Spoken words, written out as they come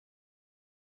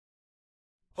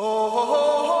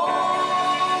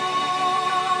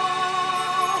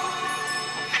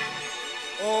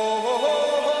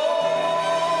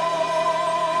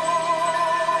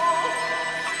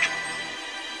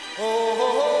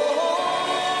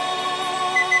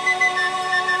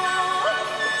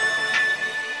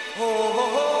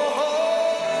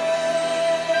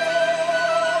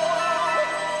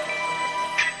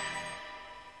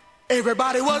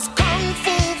Everybody was kung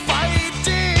fu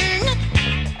fighting.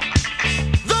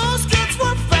 Those kids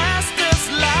were fast as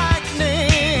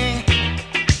lightning.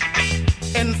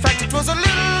 In fact, it was a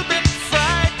little bit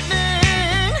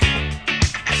frightening,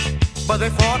 but they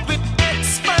fought with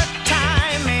expert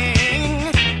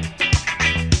timing.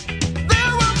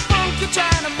 There were funky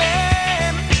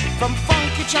Chinamen from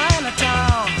funky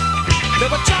Chinatown. They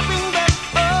were chopping them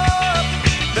up,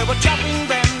 they were chopping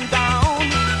them down.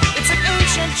 It's an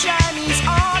ancient Chinese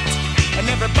art, and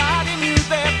everybody knew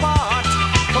their part.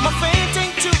 From a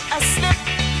fainting to a slip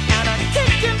and a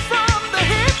kicking from the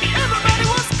hip, everybody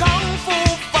was kung fu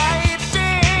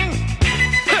fighting.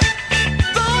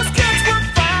 Those kids were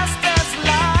fast as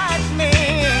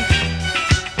lightning.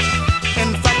 In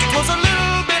fact, it was a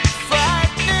little bit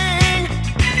frightening,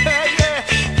 yeah,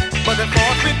 but they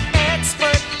fought with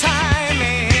expert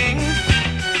timing.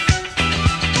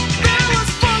 There was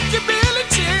funky Billy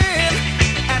Chin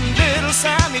and little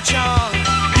Sammy Chung.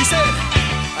 He said,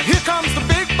 "Here comes the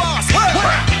big boss.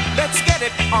 Let's get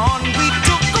it on." We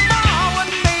took a bow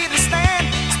and made a stand.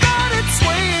 Started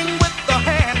swaying with the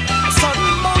hand. A sudden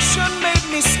motion made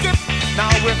me skip.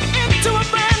 Now we're into a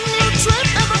brand new trip.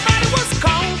 Everybody was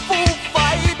kung fu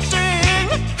fighting.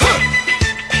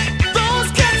 Those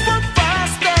kids were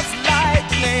fast as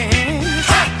lightning.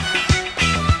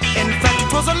 In fact,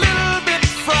 it was a little bit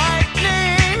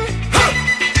frightening,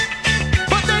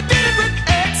 but they did it with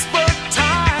expert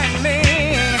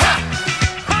timing.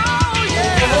 Oh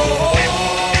yeah.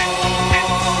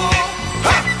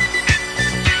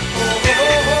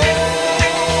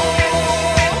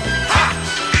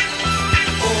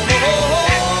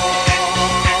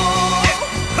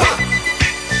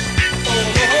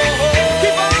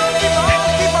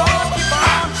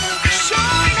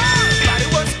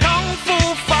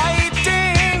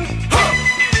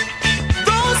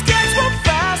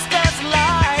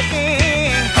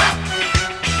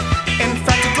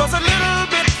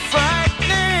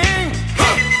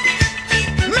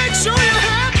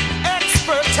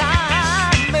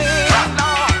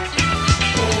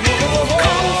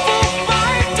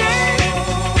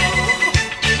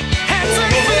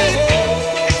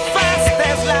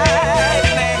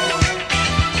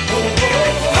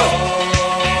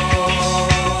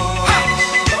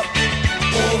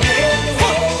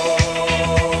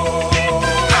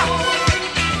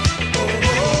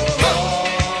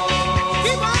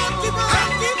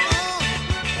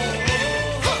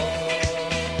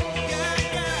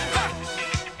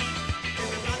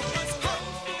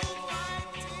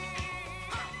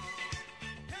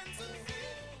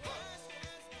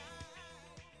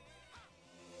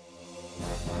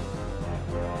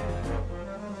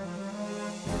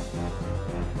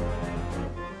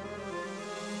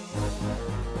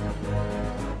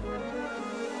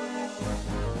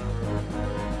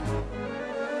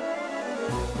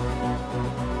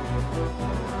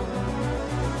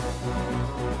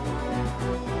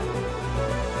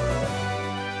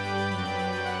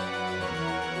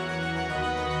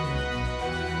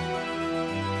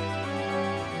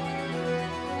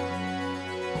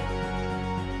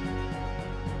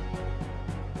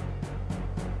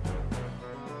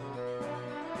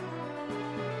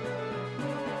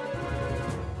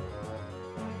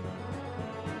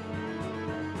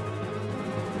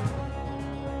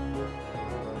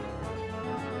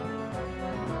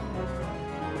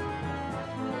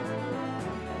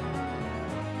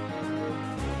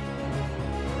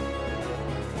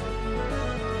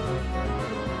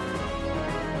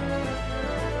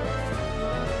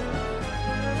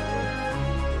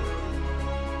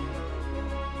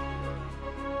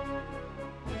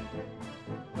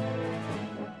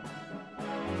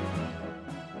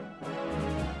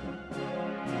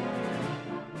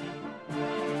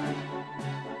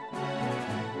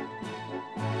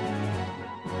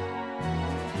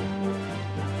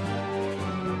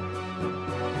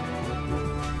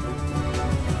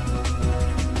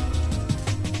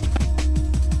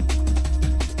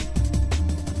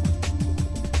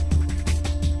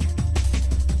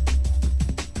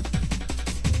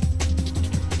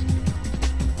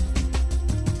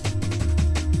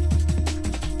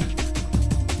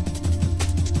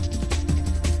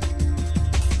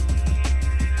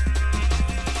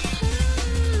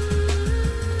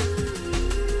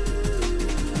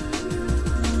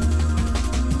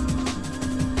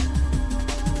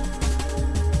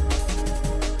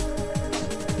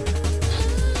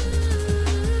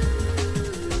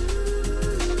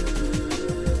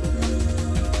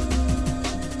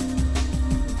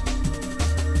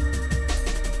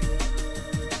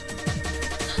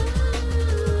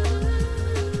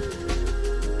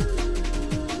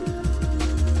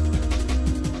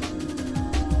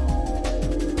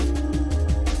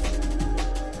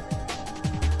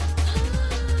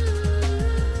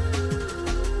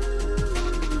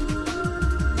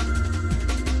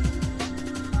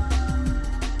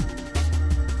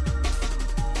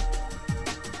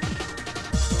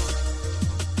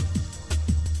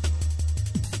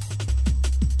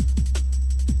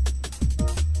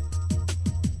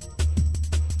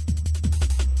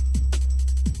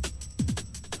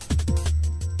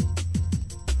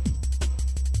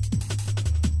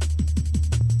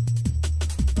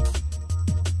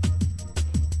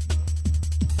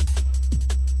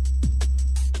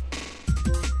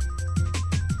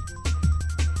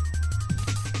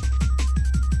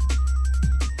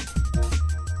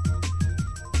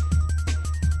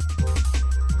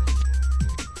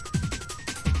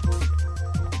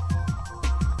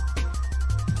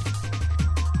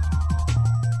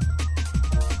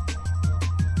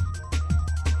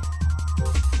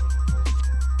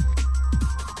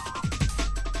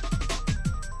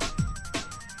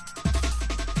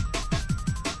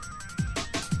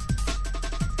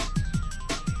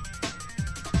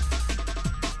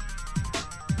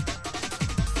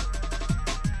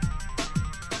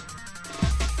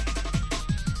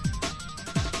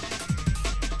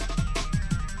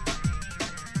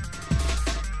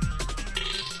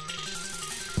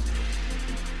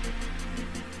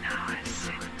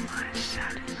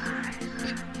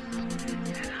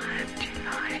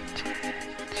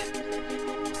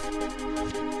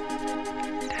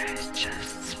 There's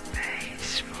just